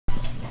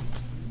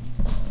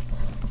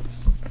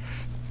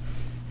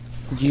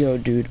Yo,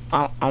 dude,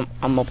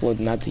 I'm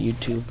uploading that to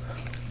YouTube.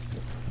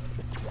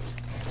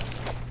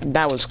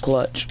 That was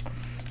clutch.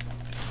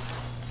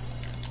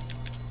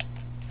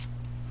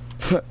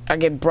 I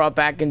get brought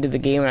back into the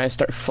game and I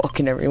start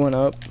fucking everyone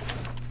up.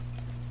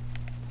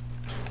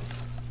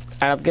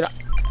 And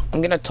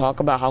I'm gonna talk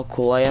about how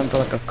cool I am for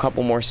like a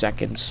couple more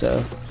seconds,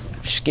 so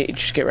just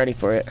get ready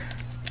for it.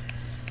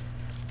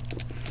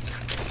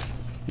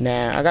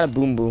 Nah, I got a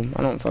boom boom.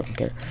 I don't fucking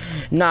care.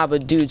 Nah,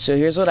 but dude, so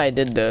here's what I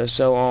did though.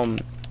 So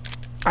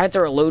I had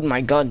to reload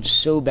my gun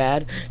so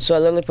bad, so I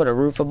literally put a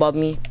roof above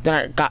me.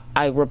 Then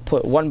I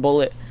put one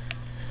bullet.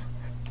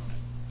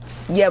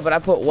 Yeah, but I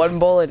put one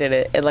bullet in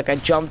it, and like I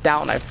jumped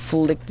out and I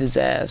flicked his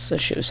ass. That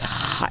shit was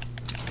hot,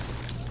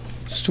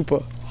 super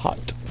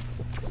hot.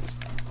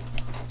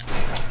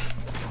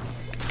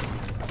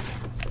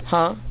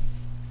 Huh?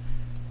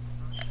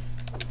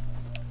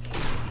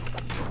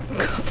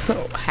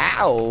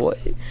 How?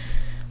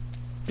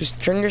 Just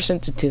turn your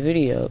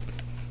sensitivity up.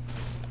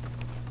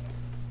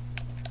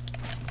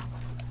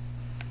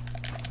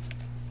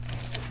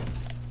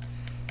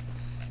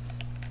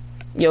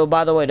 Yo,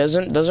 by the way,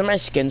 doesn't my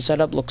skin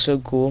setup look so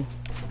cool?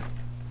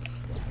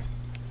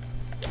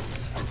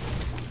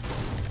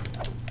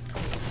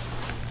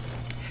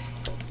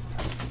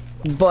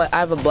 But I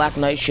have a black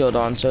knight shield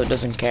on, so it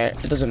doesn't care.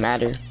 It doesn't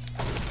matter.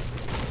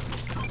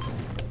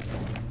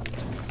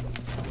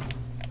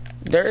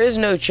 There is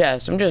no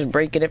chest. I'm just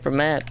breaking it for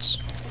mats.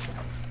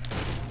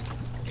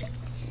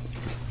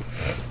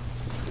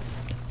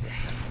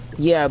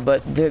 Yeah,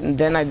 but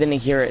then I didn't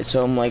hear it,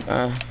 so I'm like,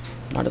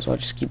 might as well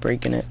just keep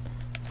breaking it.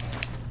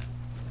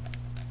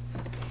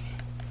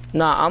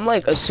 Nah, I'm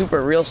like a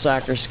super real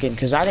soccer skin,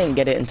 because I didn't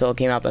get it until it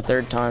came out the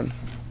third time.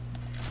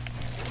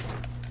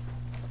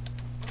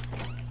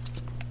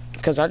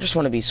 Because I just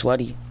want to be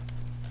sweaty.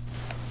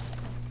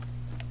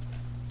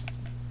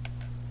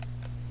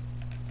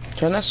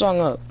 Turn that song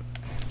up.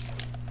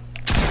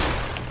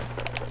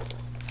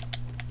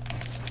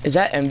 Is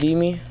that Envy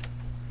Me?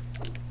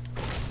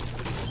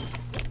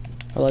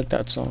 I like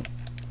that song.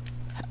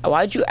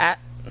 Why'd you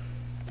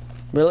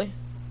Really?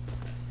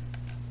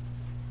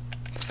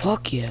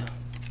 Fuck yeah.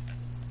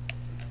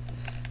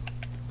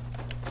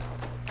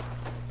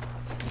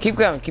 Keep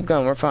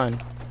going, we're fine.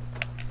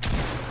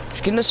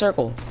 Just get in a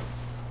circle.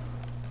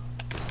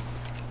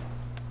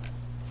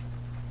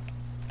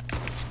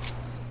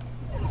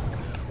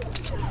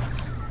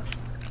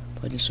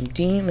 Fighting some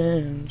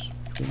demons.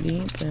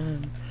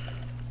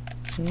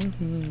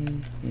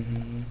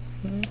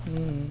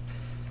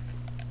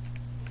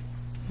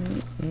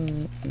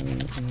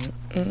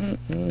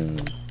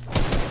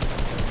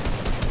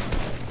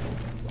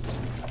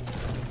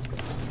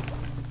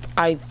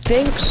 I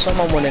think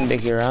someone went into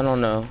here, I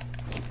don't know.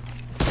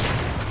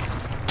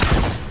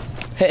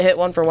 Hit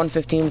one for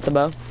 115 with the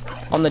bow.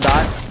 On the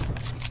dot.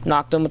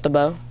 Knocked him with the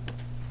bow.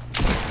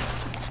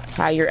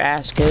 Hi, your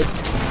ass, kid.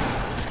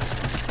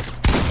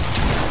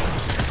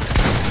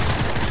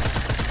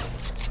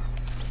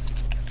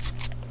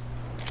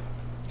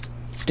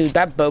 Dude,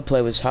 that bow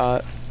play was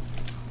hot.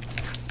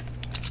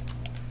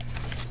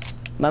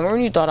 Remember when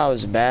you thought I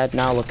was bad?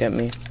 Now look at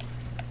me.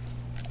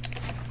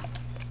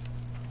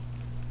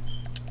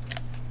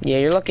 Yeah,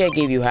 you're lucky I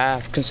gave you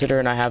half,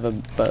 considering I have a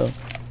bow.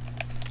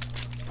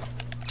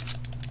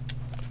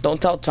 Don't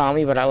tell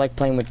Tommy, but I like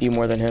playing with you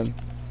more than him.